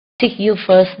seek you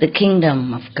first the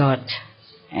kingdom of God,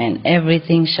 and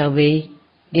everything shall be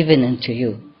given unto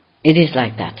you. It is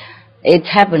like that. It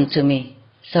happened to me,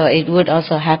 so it would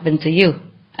also happen to you.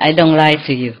 I don't lie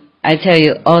to you. I tell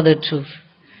you all the truth.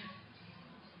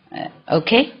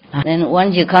 Okay? Then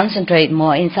once you concentrate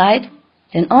more inside,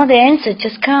 then all the answers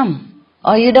just come.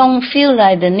 Or you don't feel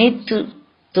like the need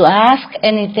to ask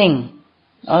anything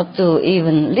or to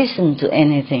even listen to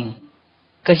anything,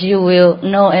 because you will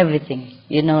know everything.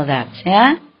 You know that,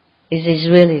 yeah? It is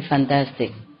really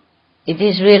fantastic. It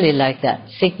is really like that.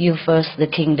 Seek you first the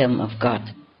kingdom of God.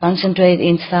 Concentrate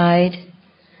inside,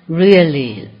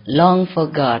 really long for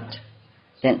God.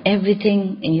 Then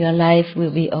everything in your life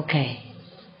will be okay.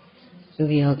 Will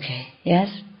be okay, yes?